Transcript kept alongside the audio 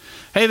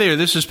Hey there,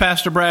 this is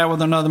Pastor Brad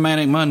with another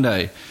Manic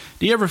Monday.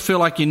 Do you ever feel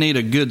like you need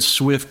a good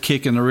swift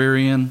kick in the rear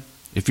end?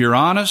 If you're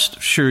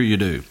honest, sure you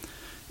do.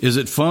 Is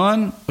it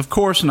fun? Of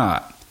course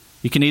not.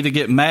 You can either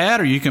get mad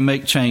or you can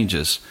make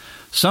changes.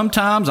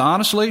 Sometimes,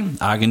 honestly,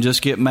 I can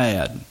just get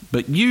mad.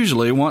 But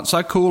usually, once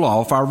I cool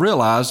off, I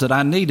realize that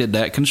I needed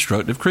that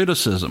constructive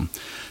criticism.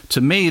 To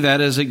me,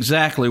 that is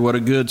exactly what a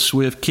good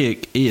swift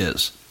kick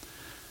is.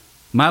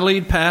 My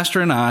lead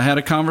pastor and I had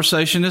a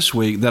conversation this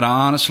week that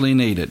I honestly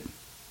needed.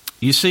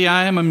 You see,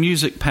 I am a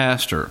music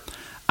pastor.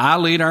 I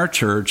lead our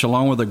church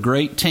along with a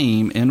great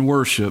team in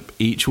worship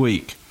each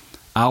week.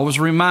 I was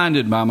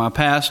reminded by my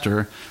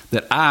pastor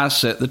that I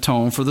set the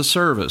tone for the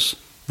service,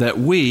 that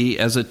we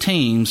as a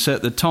team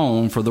set the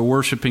tone for the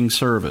worshiping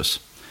service.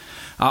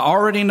 I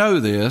already know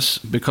this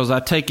because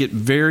I take it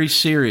very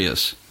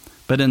serious.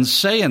 But in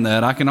saying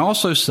that, I can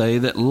also say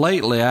that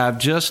lately I've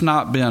just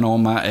not been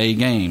on my A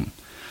game.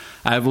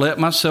 I've let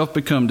myself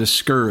become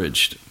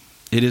discouraged.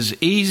 It is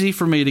easy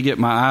for me to get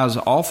my eyes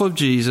off of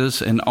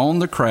Jesus and on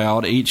the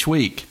crowd each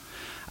week.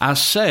 I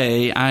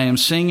say I am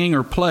singing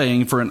or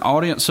playing for an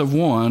audience of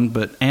one,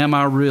 but am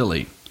I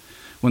really?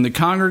 When the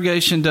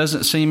congregation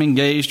doesn't seem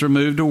engaged or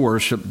moved to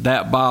worship,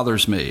 that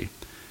bothers me.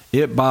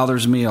 It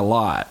bothers me a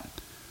lot.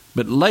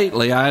 But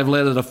lately I have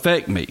let it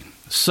affect me,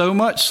 so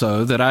much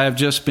so that I have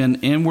just been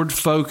inward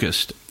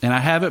focused, and I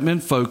haven't been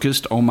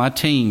focused on my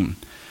team.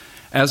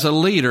 As a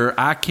leader,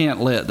 I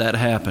can't let that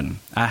happen.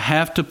 I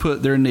have to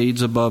put their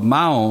needs above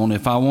my own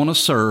if I want to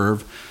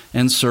serve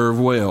and serve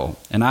well,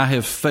 and I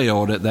have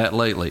failed at that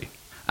lately.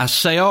 I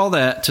say all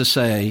that to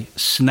say,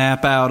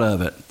 snap out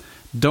of it.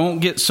 Don't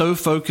get so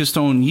focused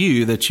on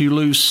you that you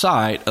lose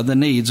sight of the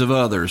needs of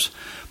others.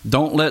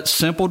 Don't let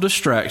simple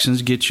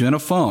distractions get you in a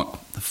funk.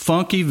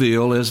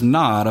 Funkyville is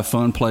not a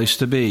fun place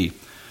to be.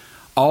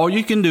 All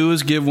you can do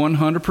is give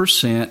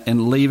 100%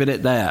 and leave it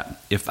at that.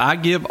 If I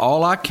give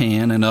all I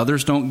can and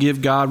others don't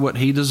give God what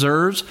He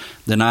deserves,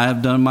 then I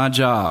have done my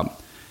job.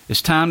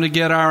 It's time to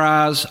get our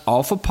eyes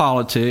off of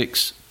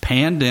politics,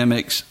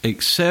 pandemics,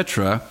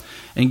 etc.,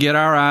 and get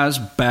our eyes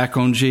back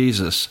on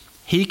Jesus.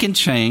 He can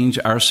change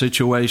our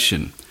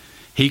situation.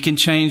 He can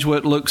change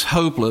what looks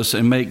hopeless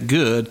and make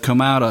good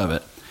come out of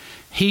it.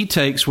 He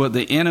takes what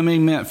the enemy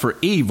meant for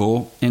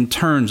evil and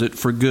turns it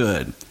for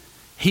good.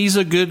 He's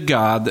a good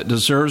God that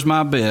deserves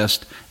my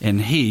best,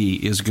 and He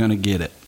is going to get it.